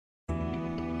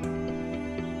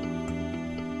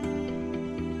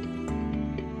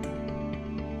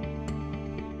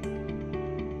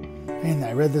And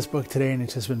I read this book today, and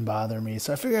it's just been bothering me.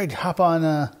 So I figured I'd hop on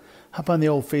the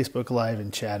old Facebook Live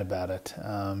and chat about it.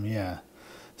 Yeah.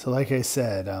 So like I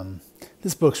said,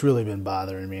 this book's really been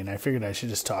bothering me, and I figured I should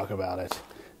just talk about it.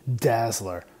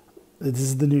 Dazzler. This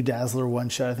is the new Dazzler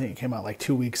one-shot. I think it came out like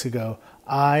 2 weeks ago.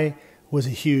 I was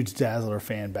a huge Dazzler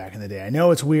fan back in the day. I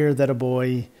know it's weird that a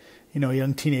boy, a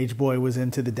young teenage boy was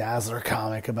into the Dazzler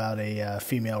comic about a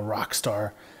female rock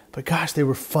star. But gosh, they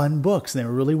were fun books, and they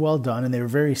were really well done, and they were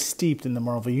very steeped in the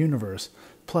Marvel Universe.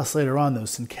 Plus, later on,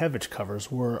 those Sienkiewicz covers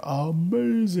were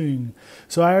amazing.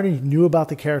 So I already knew about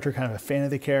the character, kind of a fan of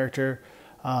the character,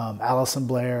 Alison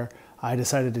Blair. I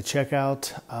decided to check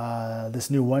out this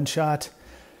new one-shot.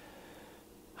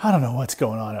 I don't know what's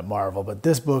going on at Marvel, but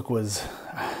this book was...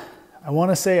 I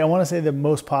want to say the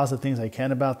most positive things I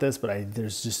can about this, but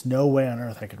there's just no way on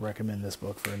earth I could recommend this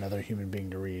book for another human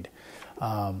being to read.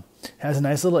 Has a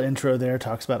nice little intro there,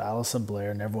 talks about Alison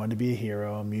Blair, never wanted to be a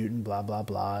hero, a mutant, blah, blah,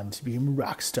 blah, and she became a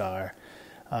rock star.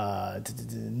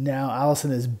 Now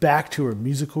Alison is back to her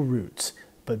musical roots,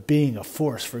 but being a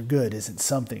force for good isn't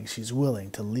something she's willing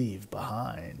to leave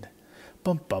behind.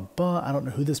 Bum, bum, bum. I don't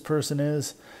know who this person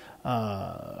is.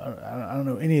 I don't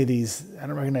know any of these. I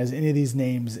don't recognize any of these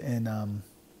names in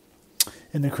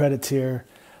the credits here.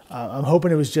 I'm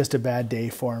hoping it was just a bad day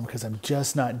for him, because I'm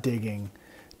just not digging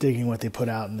what they put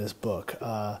out in this book.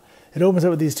 It opens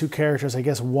up with these two characters. I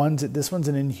guess this one's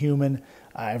an Inhuman.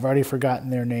 I've already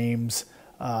forgotten their names.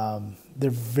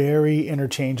 They're very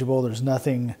interchangeable. There's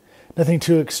nothing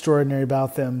too extraordinary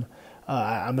about them.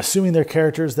 I'm assuming they're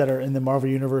characters that are in the Marvel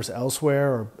Universe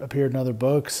elsewhere or appeared in other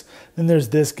books. Then there's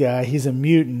this guy. He's a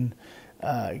mutant.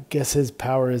 Guess his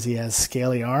power is he has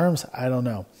scaly arms. I don't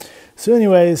know. So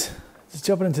anyways, just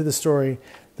jumping into the story.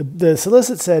 The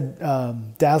solicit said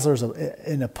Dazzler's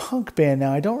in a punk band.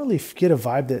 Now, I don't really get a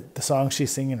vibe that the songs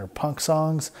she's singing are punk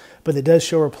songs, but it does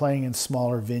show her playing in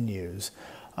smaller venues.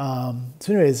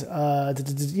 So anyways,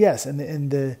 yes,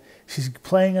 and she's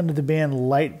playing under the band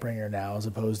Lightbringer now, as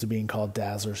opposed to being called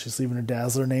Dazzler. She's leaving her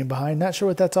Dazzler name behind. Not sure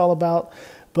what that's all about,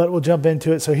 but we'll jump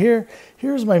into it. So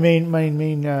here's my main.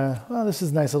 Well, this is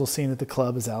a nice little scene at the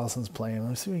club as Allison's playing.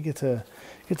 Let's see if we get to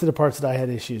the parts that I had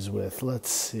issues with.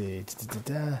 Let's see.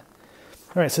 All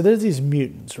right, so there's these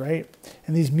mutants, right?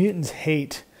 And these mutants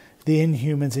hate the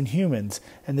Inhumans and humans,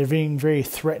 and they're being very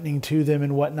threatening to them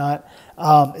and whatnot.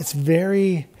 It's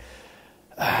very,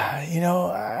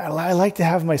 I like to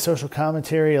have my social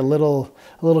commentary a little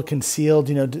concealed.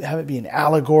 Have it be an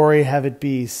allegory, have it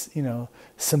be,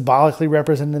 symbolically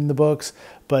represented in the books.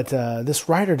 But this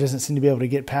writer doesn't seem to be able to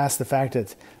get past the fact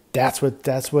that that's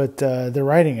what they're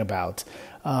writing about.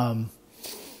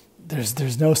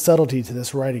 There's no subtlety to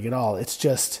this writing at all. It's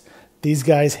just these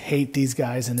guys hate these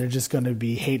guys, and they're just going to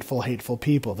be hateful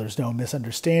people. There's no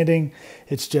misunderstanding.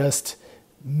 It's just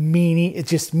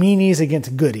meanies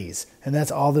against goodies, and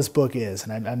that's all this book is.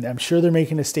 And I'm sure they're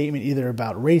making a statement either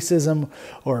about racism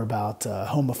or about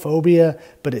homophobia,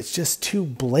 but it's just too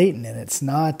blatant, and it's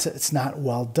not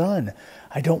well done.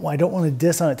 I don't want to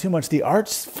diss on it too much. The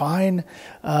art's fine.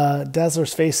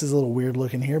 Dazzler's face is a little weird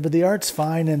looking here, but the art's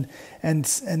fine, and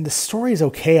the story's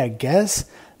okay, I guess.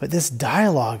 But this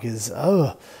dialogue is,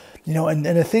 and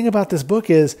the thing about this book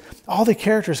is all the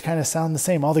characters kind of sound the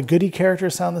same. All the goody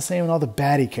characters sound the same, and all the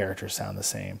baddie characters sound the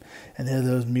same. And then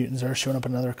those mutants are showing up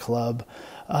in another club.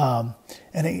 And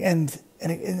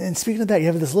speaking of that, you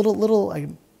have this little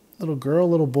girl,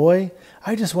 little boy.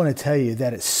 I just want to tell you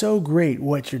that it's so great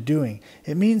what you're doing.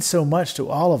 It means so much to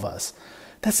all of us.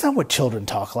 That's not what children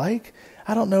talk like.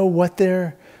 I don't know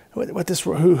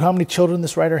how many children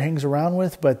this writer hangs around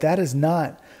with, but that is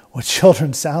not what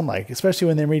children sound like, especially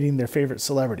when they're reading their favorite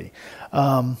celebrity.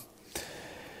 Like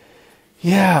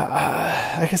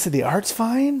I said, the art's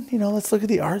fine. Let's look at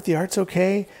the art. The art's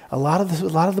okay. A lot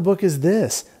of the book is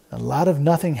this. A lot of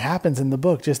nothing happens in the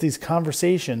book, just these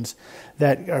conversations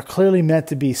that are clearly meant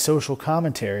to be social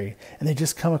commentary, and they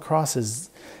just come across as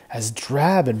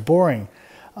drab and boring.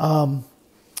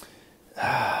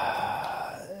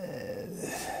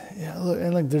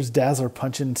 Look, there's Dazzler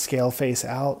punching Scaleface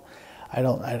out.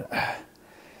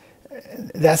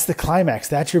 That's the climax.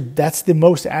 That's the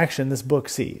most action this book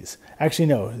sees. Actually,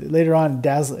 no. Later on,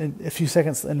 Dazzler, in a few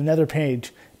seconds, in another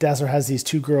page, Dazzler has these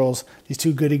two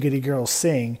goody girls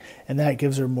sing, and that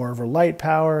gives her more of her light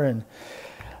power. And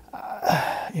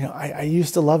I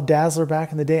used to love Dazzler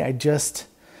back in the day.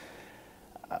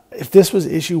 If this was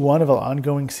issue 1 of an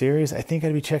ongoing series, I think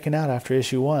I'd be checking out after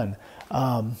issue 1.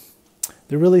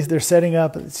 They're setting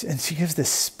up, and she gives this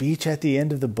speech at the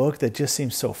end of the book that just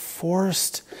seems so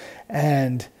forced.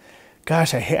 And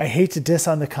gosh, I hate to diss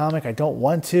on the comic. I don't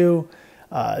want to.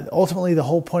 Ultimately, the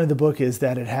whole point of the book is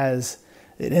that it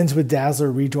ends with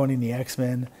Dazzler rejoining the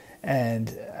X-Men,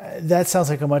 and that sounds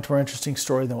like a much more interesting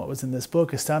story than what was in this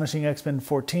book. Astonishing X-Men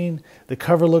 14. The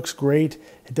cover looks great.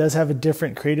 It does have a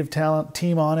different creative talent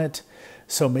team on it,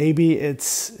 so maybe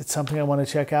it's something I want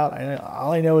to check out.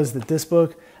 All I know is that this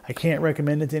book, I can't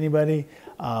recommend it to anybody.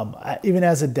 Even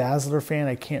as a Dazzler fan,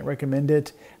 I can't recommend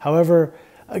it. However,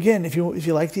 again, if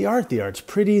you like the art's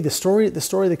pretty. The story,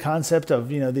 the concept of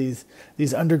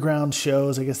these underground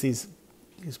shows, I guess these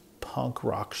punk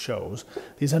rock shows,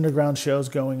 these underground shows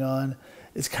going on,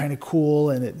 is kind of cool,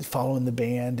 and it following the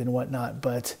band and whatnot.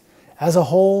 But as a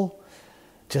whole,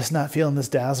 just not feeling this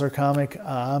Dazzler comic.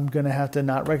 I'm gonna have to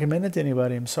not recommend it to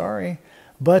anybody. I'm sorry.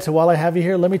 But while I have you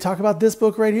here, let me talk about this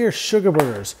book right here, Sugar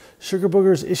Boogers. Sugar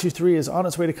Boogers issue 3 is on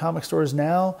its way to comic stores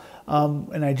now.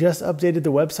 And I just updated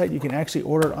the website. You can actually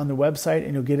order it on the website,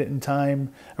 and you'll get it in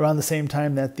time, around the same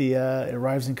time that it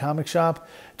arrives in Comic Shop.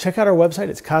 Check out our website.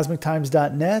 It's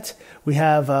cosmictimes.net. We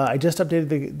have, I just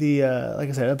updated like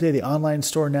I said, updated the online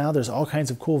store now. There's all kinds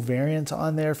of cool variants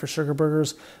on there for Sugar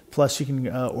Boogers. Plus, you can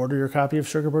order your copy of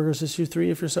Sugar Boogers issue 3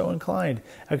 if you're so inclined.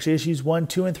 Actually, issues 1,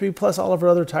 2, and 3, plus all of our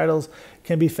other titles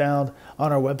can be found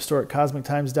on our web store at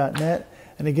cosmictimes.net.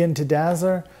 And again, to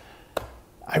Dazzler,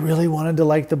 I really wanted to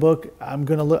like the book.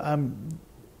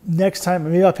 Next time,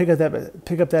 maybe I'll pick up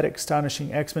that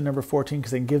Astonishing X-Men number 14,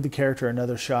 because I can give the character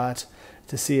another shot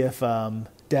to see if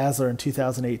Dazzler in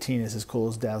 2018 is as cool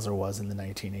as Dazzler was in the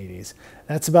 1980s.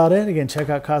 That's about it. Again, check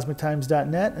out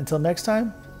cosmictimes.net. Until next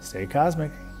time, stay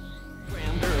cosmic.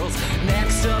 Girls.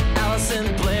 Next up,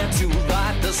 Allison Blair to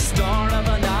write the start of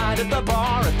a night at the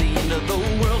bar at the end of the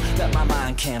world that my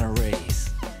mind can't erase.